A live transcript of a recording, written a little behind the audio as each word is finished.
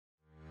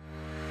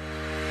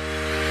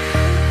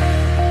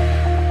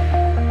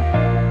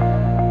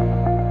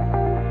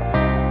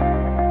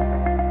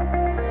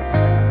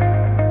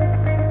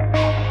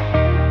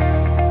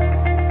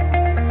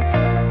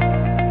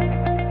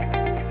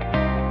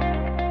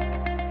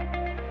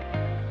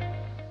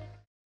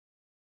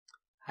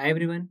Hi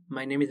everyone,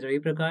 my name is Ravi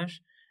Prakash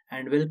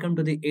and welcome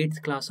to the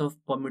 8th class of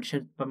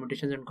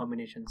permutations and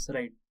combinations,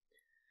 right?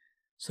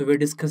 So we're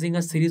discussing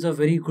a series of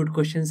very good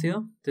questions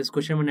here. This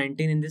question number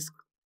 19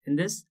 in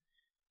this.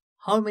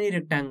 How many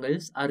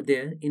rectangles are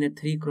there in a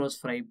 3 cross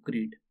 5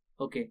 grid?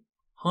 Okay.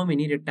 How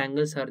many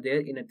rectangles are there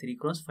in a 3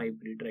 cross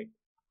 5 grid, right?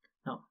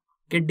 Now,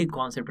 get the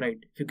concept, right?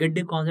 If you get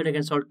the concept, I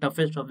can solve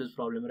toughest of this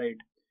problem, right?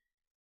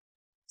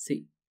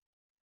 See,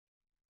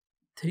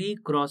 3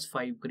 cross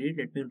 5 grid,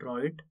 let me draw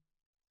it.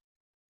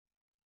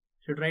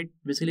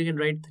 Basically you can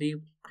write 3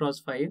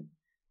 cross 5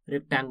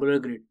 rectangular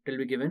grid. It will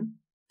be given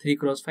 3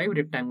 cross 5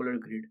 rectangular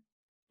grid.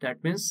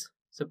 That means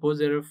suppose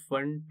there are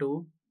 1,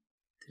 2,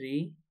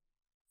 3,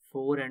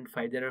 4 and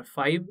 5. There are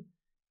 5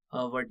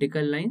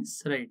 vertical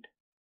lines, right?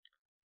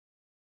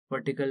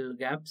 Vertical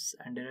gaps,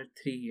 and there are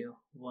 3 here.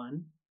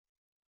 1,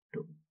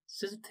 2.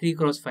 This is a 3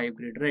 cross 5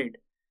 grid, right?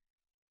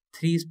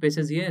 3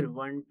 spaces here,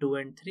 1, 2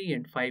 and 3,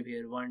 and 5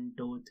 here, 1,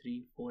 2,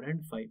 3, 4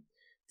 and 5.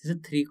 This is a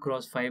 3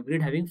 cross 5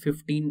 grid having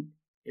 15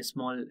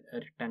 small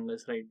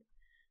rectangles, right?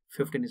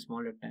 15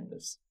 small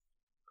rectangles.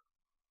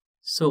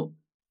 So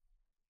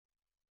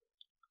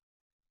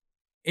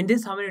in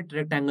this, how many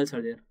rectangles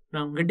are there?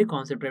 Now get the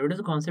concept, right? What is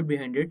the concept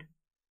behind it?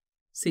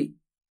 See,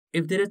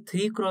 if there is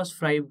 3 cross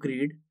 5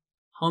 grid,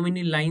 how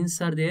many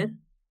lines are there?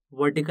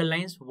 Vertical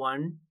lines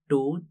 1,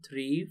 2,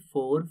 3,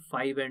 4,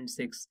 5 and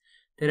 6.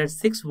 There are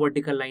 6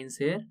 vertical lines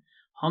here.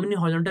 How many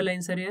horizontal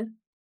lines are here?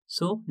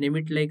 So name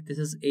it like this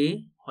is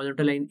A,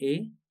 horizontal line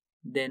A,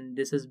 then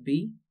this is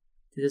B,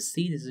 this is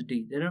C, this is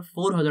D. There are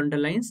 4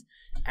 horizontal lines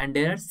and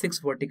there are 6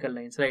 vertical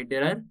lines, right?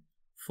 There are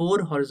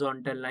 4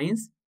 horizontal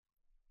lines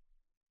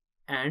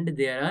and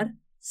there are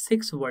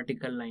 6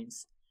 vertical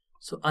lines.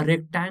 So a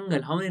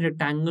rectangle, how many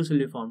rectangles will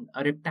be formed?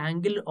 A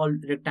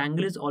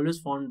rectangle is always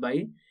formed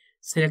by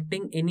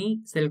selecting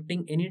any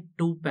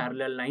 2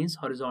 parallel lines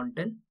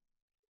horizontal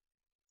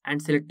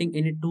and selecting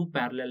any 2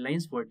 parallel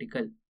lines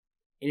vertical.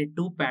 Any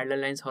 2 parallel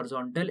lines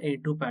horizontal, any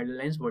 2 parallel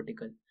lines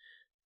vertical.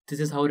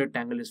 This is how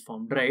rectangle is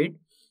formed, right?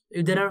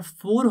 If there are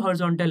 4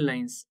 horizontal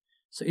lines,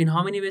 so in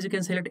how many ways you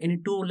can select any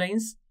 2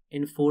 lines?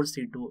 In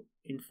 4C2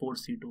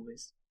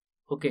 ways.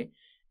 Okay.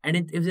 And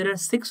if there are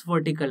 6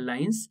 vertical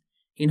lines,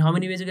 in how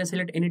many ways you can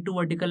select any 2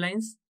 vertical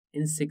lines?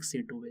 In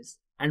 6C2 ways.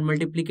 And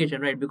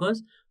multiplication, right?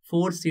 Because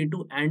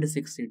 4C2 and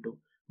 6C2,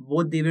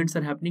 both the events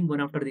are happening one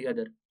after the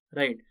other,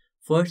 right?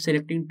 First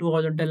selecting 2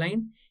 horizontal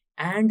line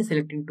and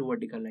selecting 2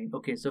 vertical line.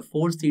 Okay, so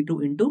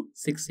 4C2 into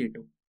 6C2,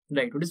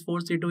 right? What is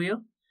 4C2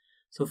 here?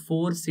 So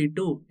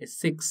 4C2 is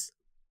 6.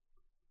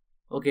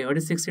 Okay, what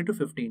is 6C2?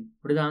 15.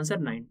 What is the answer?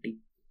 90.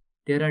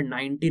 There are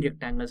 90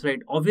 rectangles, right?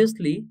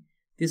 Obviously,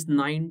 this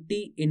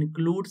 90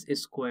 includes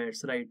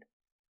squares, right?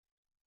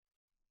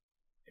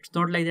 It's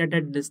not like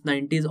that this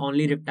 90 is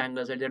only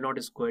rectangles, right? They're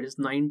not squares. This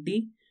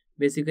 90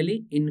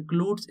 basically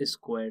includes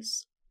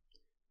squares.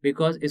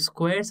 Because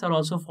squares are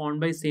also formed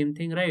by same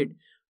thing, right?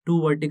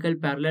 2 vertical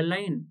parallel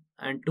line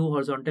and 2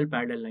 horizontal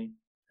parallel line,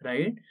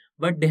 right?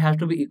 But they have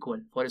to be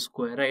equal for a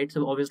square, right?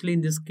 So obviously in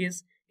this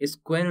case, a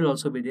square will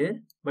also be there,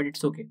 but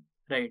it's okay,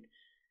 right?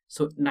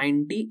 So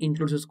 90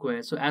 includes a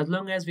square. So as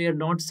long as we are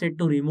not set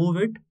to remove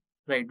it,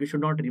 right? We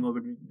should not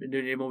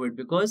remove it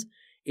because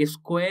a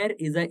square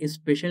is a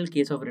special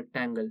case of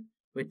rectangle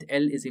with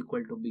L is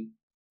equal to B.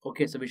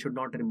 Okay, so we should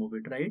not remove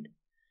it, right?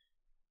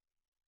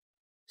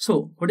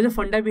 So what is the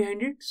funda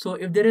behind it? So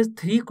if there is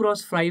 3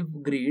 cross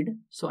 5 grid,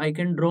 so I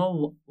can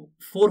draw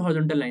 4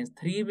 horizontal lines.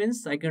 3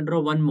 means I can draw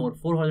one more,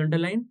 4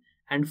 horizontal line,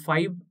 and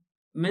 5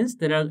 means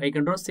I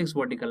can draw 6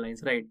 vertical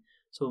lines, right?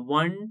 So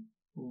 1,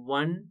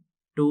 1,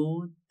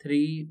 2,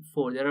 3,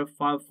 4. There are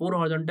 4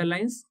 horizontal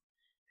lines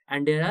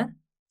and there are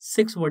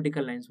 6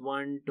 vertical lines.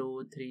 1,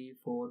 2, 3,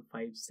 4,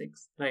 5,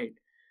 6, right?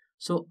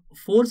 So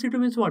 4C2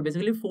 means what?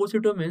 Basically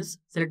 4C2 means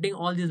selecting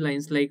all these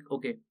lines like,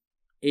 okay,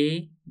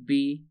 A,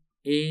 B,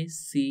 A,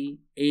 C,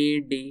 A,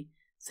 D,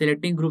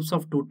 selecting groups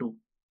of 2, 2.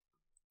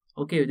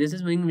 Okay, this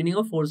is meaning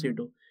of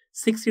 4C2.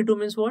 6C2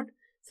 means what?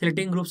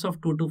 Selecting groups of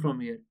 2, 2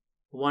 from here.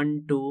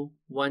 1, 2,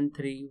 1,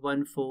 3,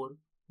 1, 4,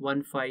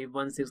 1, 5,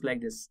 1, 6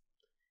 like this.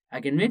 I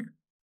can make.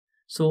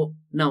 So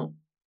now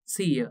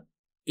see here.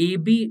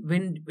 AB,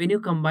 when you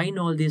combine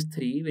all these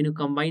three,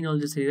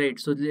 right?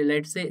 So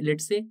let's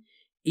say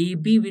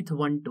AB with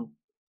 1, 2.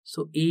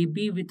 So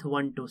AB with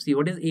 1, 2. See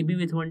what is AB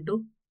with 1,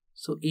 2?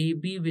 So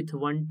AB with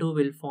 1, 2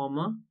 will form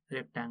a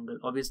rectangle,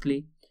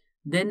 obviously.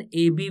 Then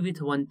AB with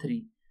 1,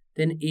 3.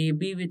 Then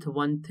AB with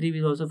 1, 3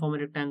 will also form a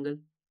rectangle,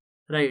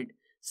 right?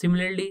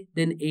 Similarly,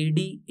 then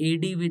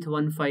AD with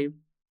 1, 5.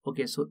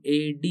 Okay, so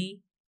AD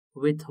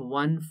with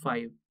 1,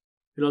 5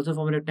 will also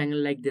form a rectangle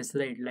like this,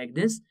 right? Like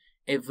this,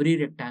 every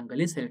rectangle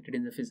is selected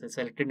in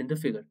the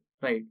figure,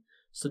 right?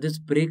 So this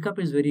breakup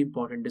is very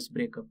important. This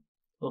breakup.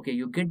 Okay,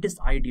 you get this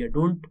idea.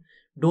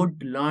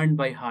 Don't learn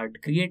by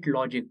heart. Create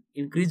logic.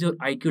 Increase your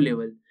IQ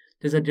level.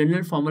 There's a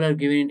general formula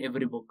given in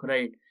every book,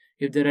 right?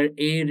 If there are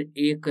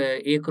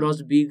A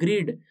cross B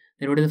grid,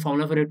 then what is the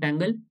formula for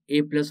rectangle?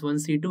 A plus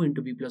 1C2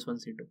 into B plus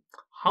 1C2.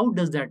 How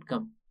does that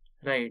come,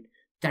 right?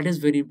 That is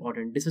very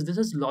important. This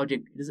is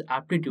logic. This is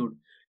aptitude.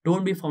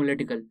 Don't be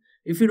formulatical.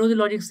 If you know the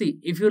logic, see,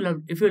 if you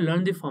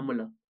learn the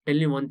formula, tell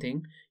me one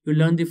thing, you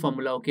learn the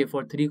formula, okay,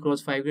 for 3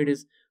 cross 5 grid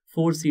is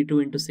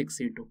 4C2 into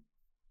 6C2,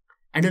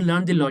 and you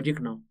learn the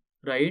logic now,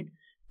 right?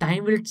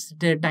 Time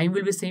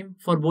will be same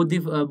for both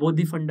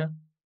the funda,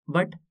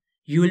 but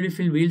you will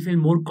feel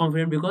more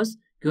confident because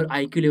your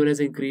IQ level has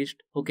increased.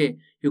 Okay,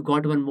 you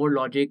got one more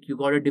logic, you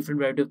got a different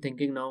variety of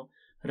thinking now,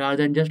 rather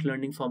than just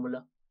learning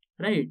formula,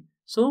 right?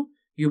 So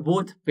you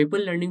both,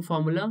 people learning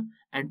formula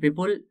and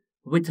people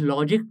with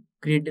logic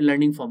create a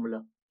learning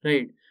formula,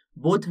 right?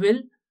 Both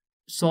will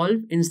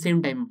solve in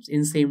same time,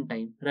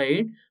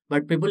 right?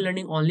 But people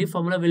learning only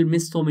formula will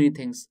miss so many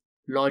things: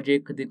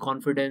 logic, the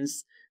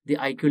confidence, the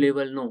IQ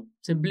level. No,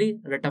 simply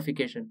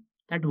ratification.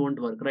 That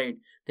won't work, right?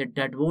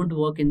 That won't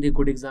work in the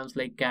good exams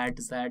like CAT,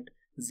 SAT,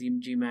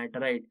 ZIM, GMAT,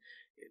 right?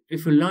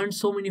 If you learn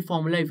so many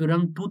formula, if you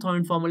learn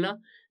 2000 formula,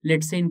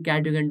 let's say in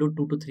CAT you can do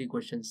 2 to 3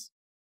 questions,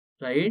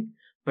 right?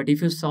 But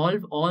if you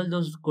solve all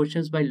those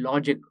questions by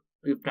logic,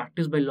 you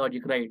practice by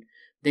logic, right?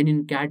 Then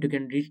in CAT you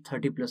can reach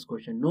 30 plus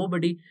question.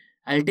 Nobody,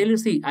 I'll tell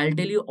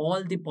you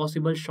all the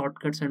possible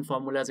shortcuts and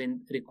formulas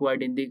in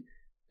required in the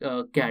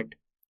CAT,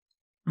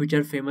 which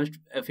are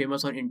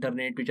famous on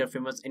internet, which are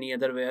famous any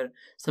other where,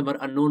 some are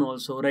unknown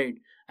also, right?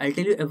 I'll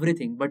tell you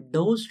everything, but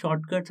those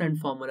shortcuts and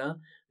formula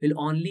will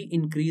only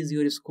increase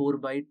your score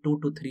by 2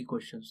 to 3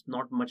 questions,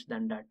 not much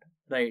than that,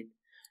 right?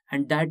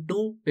 And that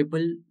too,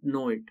 people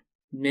know it.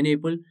 Many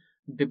people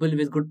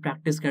with good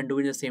practice can do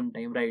it in the same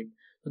time, right?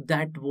 So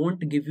that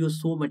won't give you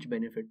so much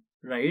benefit,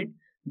 right?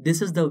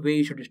 This is the way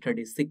you should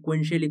study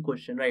sequentially.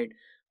 Question, right?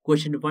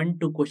 Question 1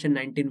 to question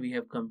 19 we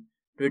have come.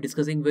 We're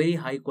discussing very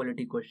high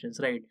quality questions,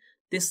 right?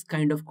 This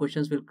kind of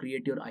questions will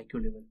create your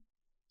IQ level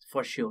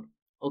for sure.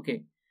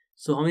 Okay,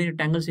 so how many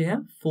rectangles you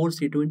have?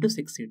 4C2 into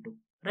 6C2,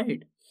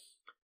 right?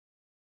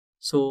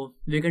 So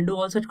we can do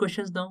all such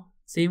questions now.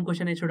 Same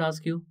question I should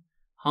ask you: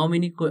 how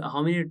many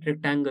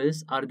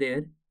rectangles are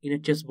there in a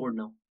chessboard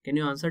now? Can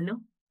you answer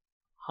now?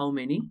 How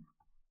many?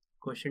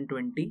 Question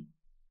 20.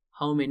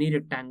 How many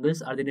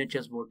rectangles are there in a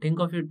chessboard? Think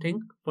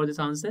for this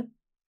answer.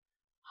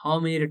 How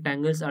many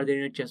rectangles are there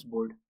in a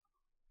chessboard?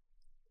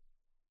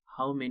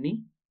 How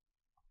many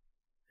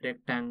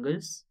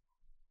rectangles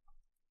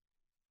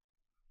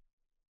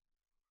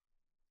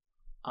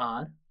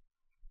are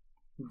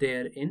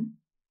there in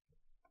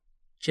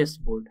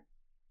chessboard?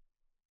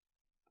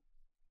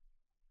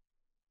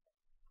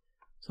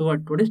 So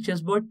what is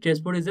chessboard?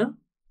 Chessboard is a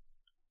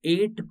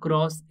 8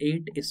 cross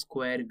 8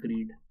 square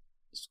grid.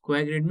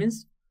 Square grid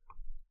means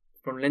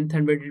from length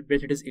and breadth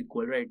it is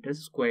equal, right? That's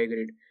square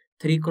grid.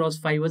 3 cross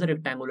 5 was a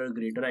rectangular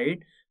grid, right?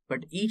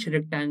 But each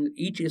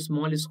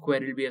small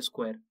square will be a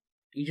square.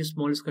 Each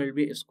small square will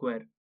be a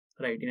square,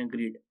 right, in a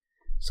grid.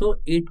 So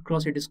 8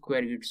 cross 8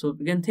 square grid. So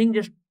you can think,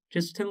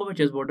 just think of a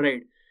chessboard,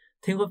 right?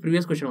 Think of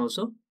previous question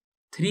also.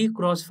 3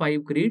 cross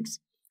 5 grids.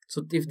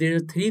 So if there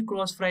is a 3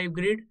 cross 5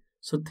 grid,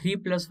 so 3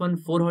 plus 1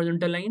 4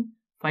 horizontal line,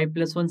 5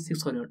 plus 1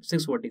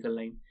 6 vertical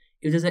line.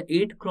 If there's a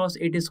 8 cross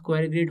 8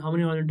 square grid, how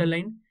many horizontal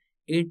line?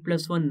 8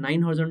 plus 1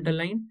 9 horizontal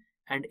line,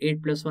 and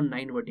 8 plus 1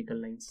 9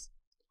 vertical lines.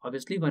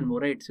 Obviously one more,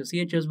 right? So see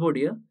a chessboard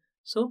here.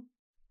 So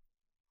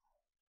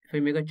if I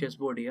make a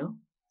chessboard here,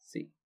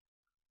 see,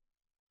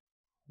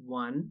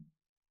 1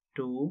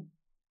 2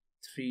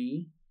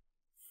 3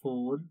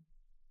 4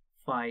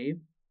 5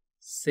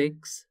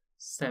 6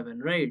 7,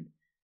 right?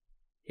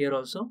 Here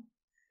also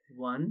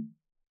 1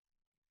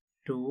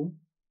 2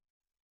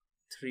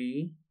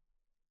 3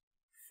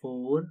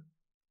 4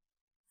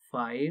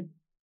 5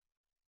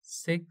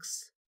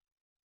 6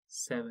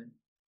 7.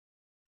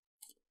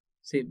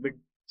 See,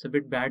 it's a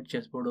bit bad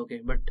chessboard,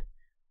 okay, but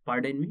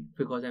pardon me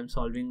because I'm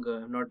solving,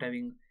 I'm not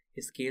having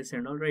scales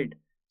and all, right?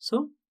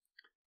 So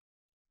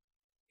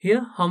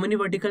here, how many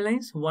vertical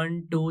lines?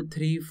 1 2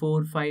 3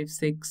 4 5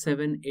 6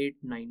 7 8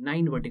 9.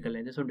 9 vertical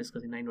lines. That's what I'm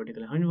discussing. 9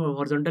 vertical lines. How many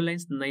horizontal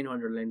lines? 9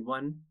 horizontal lines.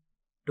 1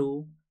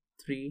 2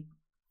 3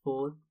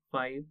 4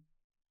 5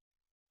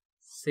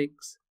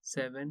 6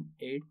 7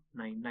 8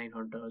 9. 9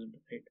 horizontal,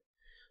 right?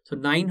 So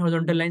 9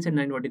 horizontal lines and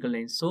 9 vertical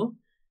lines. So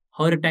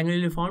how rectangle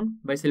will be found?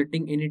 By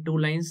selecting any two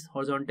lines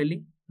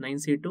horizontally,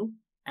 9C2,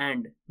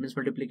 and means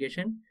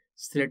multiplication,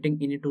 selecting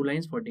any two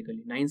lines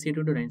vertically, 9C2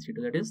 to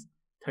 9C2, that is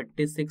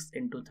 36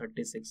 into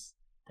 36,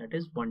 that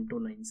is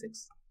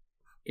 1296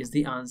 is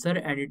the answer,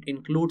 and it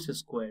includes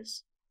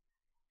squares.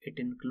 It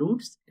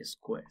includes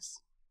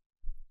squares.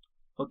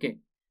 Okay,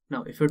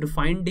 now if you have to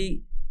find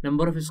the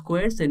number of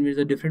squares, then there is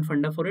a different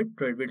funda for it,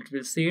 right?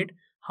 We'll see it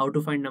how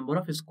to find number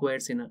of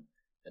squares in a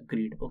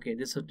grid. Okay,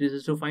 this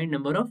is to find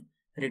number of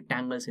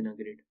rectangles in a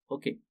grid.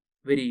 Okay,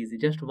 very easy,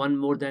 just one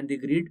more than the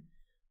grid,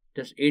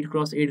 just 8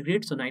 cross 8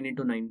 grid, so 9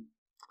 into 9,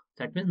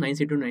 that means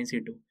 9C2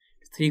 9C2.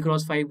 3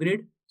 cross 5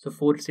 grid, so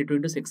 4C2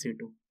 into 6C2.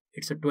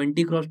 It's a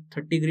 20 cross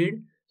 30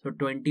 grid, so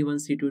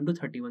 21C2 into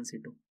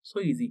 31C2. So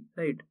easy,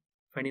 right?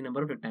 Finding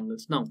number of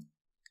rectangles. Now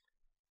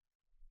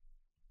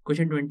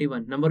question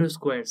 21, number of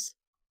squares.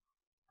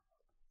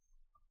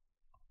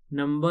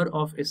 Number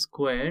of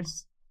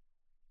squares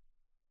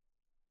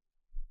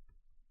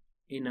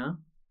in a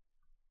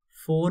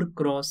 4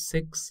 cross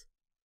 6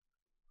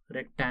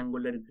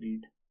 rectangular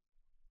grid.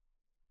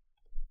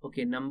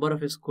 Okay, number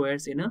of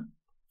squares in a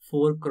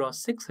 4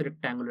 cross 6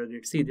 rectangular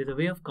grid. See, there's a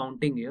way of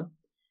counting here.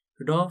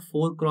 Draw a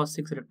 4 cross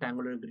 6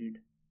 rectangular grid.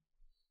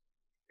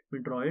 Let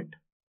me draw it.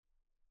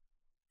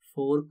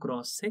 4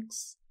 cross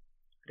 6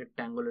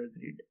 rectangular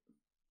grid.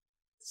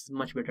 This is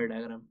much better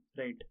diagram,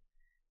 right?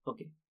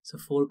 Okay, so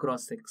 4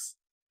 cross 6.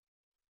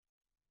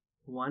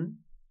 1,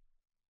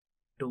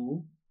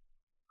 2,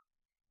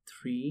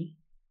 3,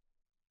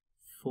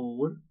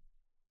 4,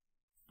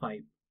 5.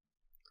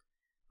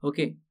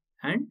 Okay,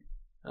 and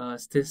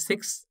this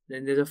 6,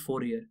 then there's a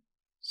 4 here.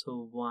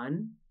 So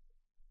 1,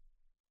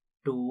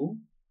 2,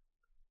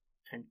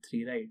 and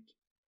 3, right?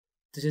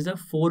 This is a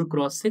 4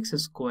 cross 6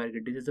 square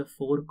grid. This is a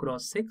 4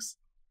 cross 6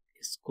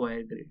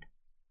 square grid,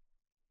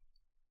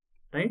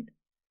 right?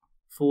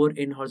 4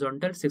 in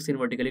horizontal, 6 in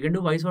vertical. You can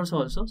do vice versa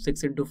also.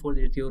 6 into 4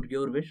 is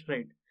your wish,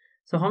 right?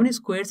 So how many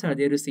squares are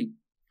there? You see,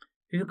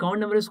 if you count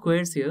number of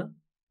squares here,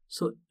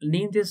 so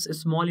name this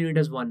small unit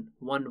as 1,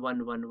 1,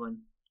 1, 1, 1,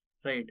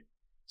 right?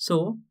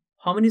 So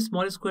how many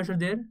small squares are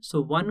there?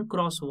 So 1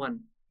 cross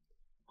 1.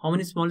 How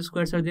many small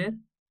squares are there?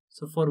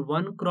 So for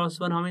 1 cross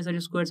 1, how many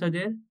such squares are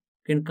there?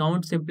 You can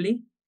count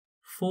simply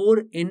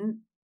 4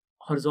 in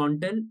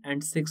horizontal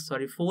and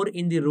 4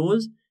 in the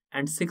rows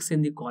and 6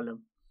 in the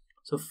column.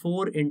 So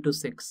 4 into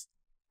 6,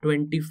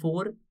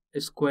 24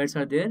 squares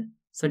are there,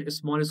 such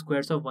small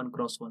squares of 1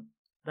 cross 1,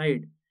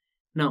 right?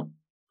 Now,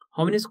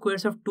 how many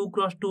squares of 2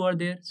 cross 2 are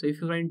there? So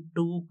if you find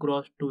 2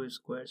 cross 2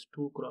 squares,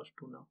 2 cross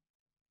 2 now,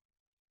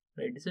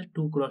 right? This is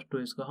 2 cross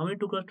 2 square. How many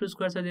 2 cross 2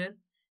 squares are there?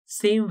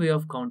 Same way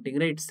of counting,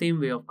 right? Same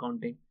way of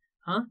counting.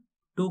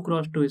 2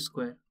 cross 2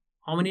 square.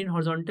 How many in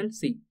horizontal?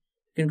 See,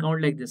 you can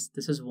count like this.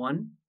 This is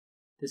 1,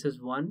 this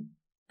is 1,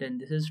 then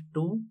this is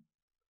 2,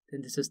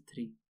 then this is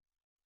 3.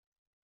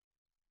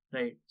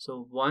 Right,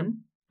 so 1,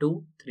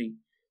 2, 3.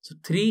 So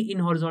 3 in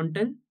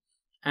horizontal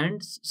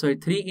and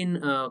 3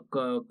 in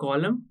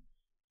column.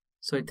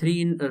 So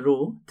 3 in a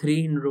row,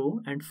 3 in row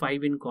and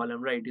 5 in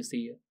column, right? You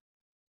see here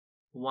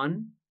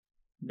 1,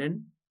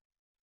 then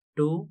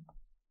 2,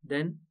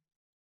 then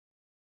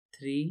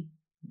 3,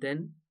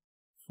 then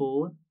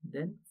 4,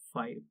 then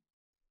 5,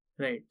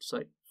 right?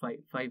 Sorry,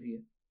 5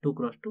 here, 2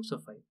 cross 2, so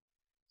 5.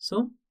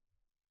 So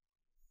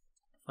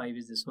 5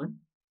 is this one.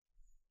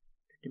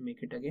 Let me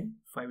make it again.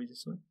 5 is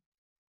this one.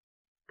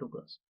 2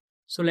 cross.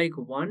 So like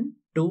 1,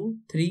 2,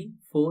 3,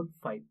 4,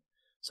 5.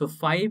 So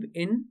 5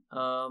 in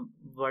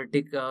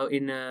vertical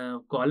in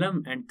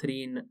column and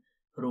 3 in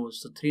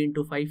rows. So 3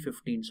 into 5,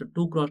 15. So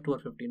 2 cross 2 are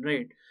 15,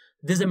 right?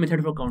 This is a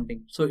method for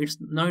counting. So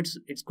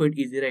it's quite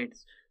easy, right?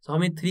 So how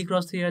many 3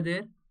 cross 3 are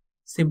there?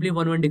 Simply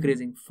 1 1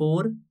 decreasing.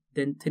 4,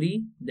 then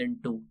 3, then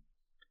 2.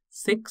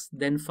 6,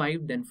 then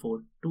 5, then 4.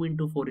 2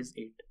 into 4 is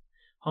 8.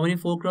 How many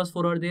 4 cross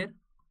 4 are there?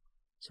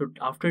 So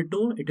after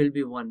 2, it will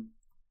be 1.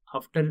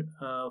 After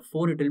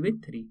 4, it will be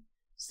 3.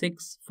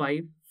 6, 5,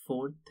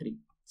 4, 3.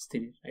 It's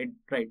 3,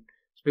 right?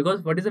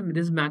 Because what is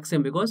this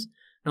maximum? Because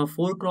now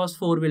 4 cross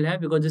 4 will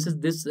have, because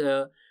this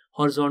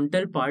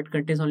horizontal part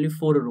contains only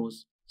 4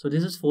 rows. So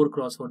this is 4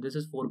 cross 4. This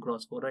is 4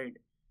 cross 4, right?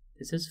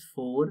 This is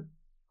 4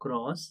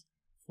 cross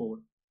 4.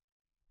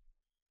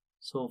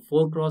 So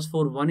 4 cross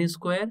 4, 1 is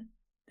square.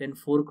 Then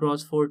 4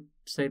 cross 4,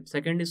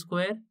 second is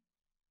square.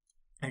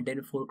 And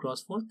then 4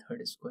 cross 4,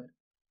 third is square.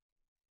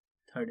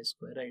 Third is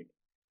square, right?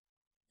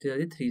 These are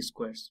the 3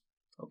 squares.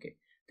 Okay.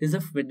 This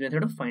is the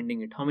method of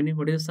finding it. How many?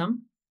 What is the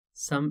sum?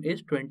 Sum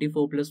is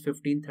 24 plus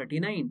 15,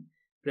 39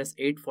 plus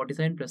 8,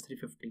 47 plus 3,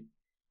 50.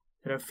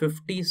 There are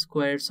 50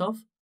 squares of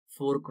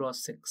 4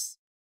 cross 6.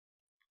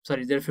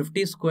 Sorry, there are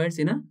 50 squares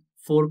in a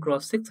 4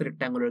 cross 6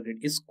 rectangular grid.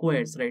 Is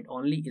squares, right?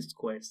 Only is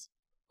squares.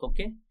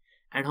 Okay.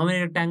 And how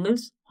many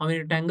rectangles?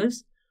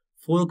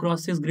 4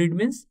 cross 6 grid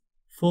means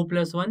 4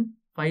 plus 1,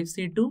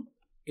 5C2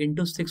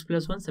 into 6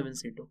 plus 1,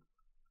 7C2.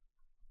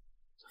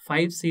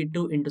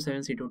 5C2 into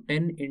 7C2,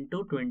 10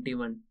 into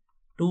 21.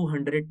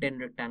 210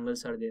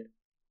 rectangles are there.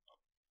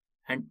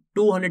 And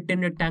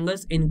 210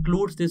 rectangles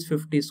includes this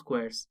 50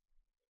 squares.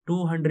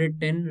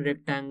 210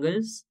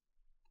 rectangles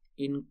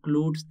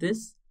includes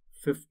this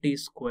 50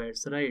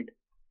 squares, right?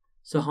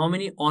 So how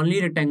many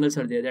only rectangles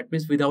are there? That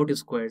means without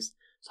squares.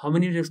 So how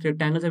many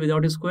rectangles are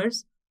without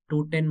squares?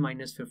 210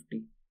 minus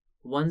 50.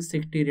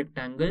 160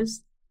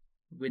 rectangles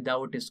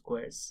without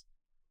squares.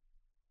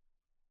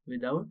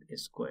 Without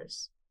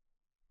squares.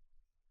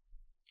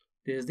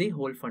 This is the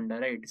whole funda,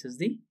 right? This is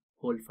the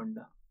whole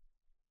funda.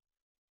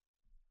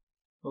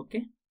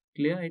 Okay,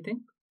 clear, I think.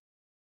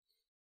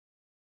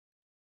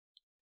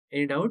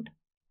 Any doubt?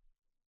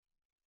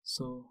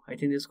 So I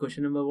think this is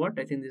question number what?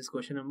 I think this is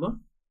question number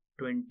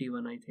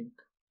 21, I think.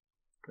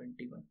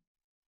 21.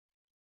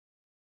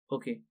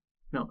 Okay,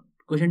 now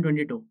question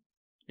 22.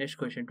 Next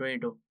question,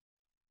 22.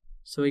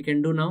 So we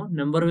can do now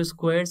number of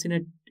squares in a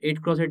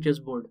 8 cross 8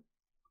 chessboard.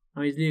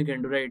 Now easily you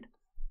can do, right?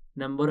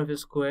 Number of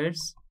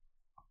squares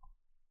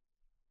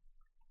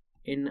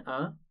in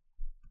a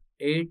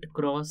 8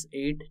 cross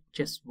 8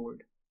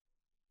 chessboard.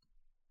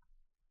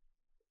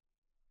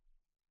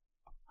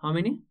 How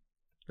many?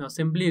 Now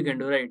simply you can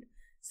do, right?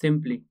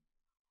 Simply.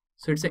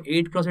 So it's a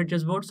 8 cross 8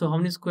 chessboard. So how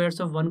many squares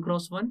of 1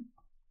 cross 1?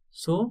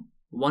 So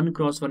 1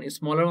 cross 1 is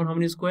smaller one. How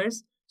many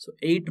squares? So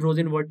 8 rows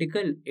in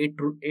vertical,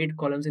 8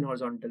 columns in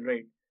horizontal,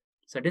 right?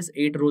 So that is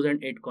 8 rows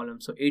and 8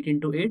 columns. So 8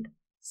 into 8,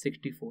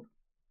 64.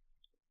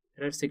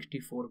 There are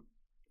 64,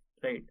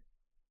 right?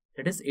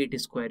 That is 8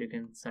 square, you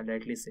can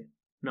directly say.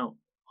 Now,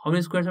 how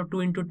many squares of 2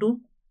 into 2?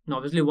 Now,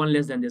 obviously 1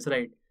 less than this,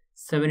 right?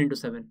 7 into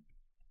 7.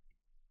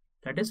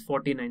 That is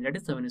 49. That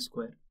is 7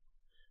 square.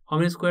 How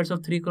many squares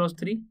of 3 cross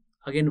 3?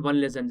 Again 1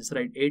 less than this,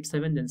 right? 8,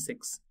 7, then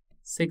 6.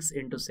 6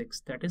 into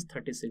 6. That is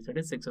 36. That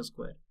is 6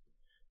 square.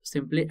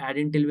 Simply add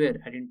until where?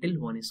 Add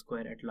until 1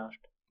 square at last.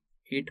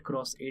 8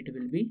 cross 8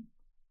 will be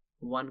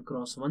 1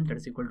 cross 1. That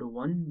is equal to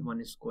 1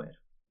 square.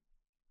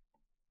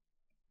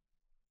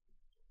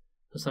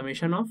 So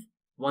summation of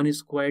 1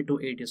 square to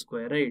 8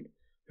 square, right?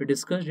 We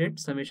discussed it.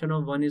 Summation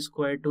of 1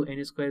 square to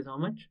n square is how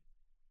much?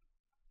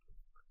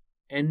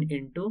 N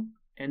into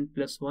n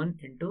plus 1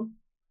 into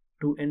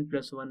 2n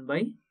plus 1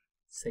 by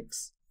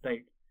 6,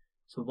 right?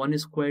 So 1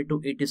 square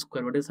to 8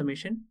 square, what is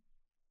summation?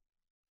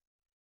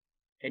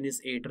 N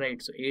is 8,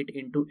 right? So 8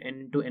 into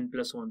n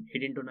plus 1,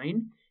 8 into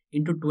 9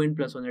 into 2n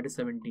plus 1, that is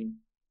 17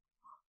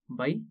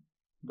 by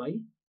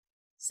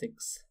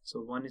 6. So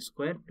 1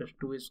 square plus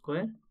 2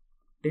 square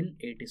till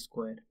 8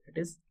 square, that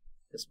is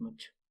this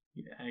much.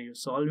 You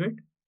solve it,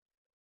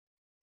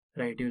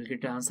 right? You will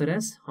get the answer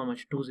as how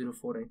much?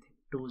 204, I think.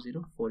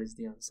 204 is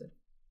the answer.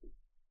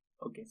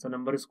 Okay, so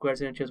number of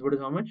squares in a chessboard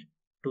is how much?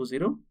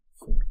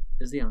 204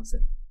 is the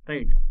answer,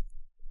 right?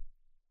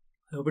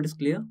 I hope it is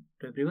clear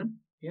to everyone.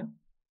 Yeah.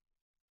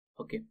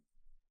 Okay.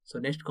 So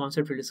next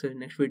concept we'll discuss in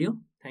next video.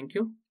 Thank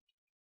you.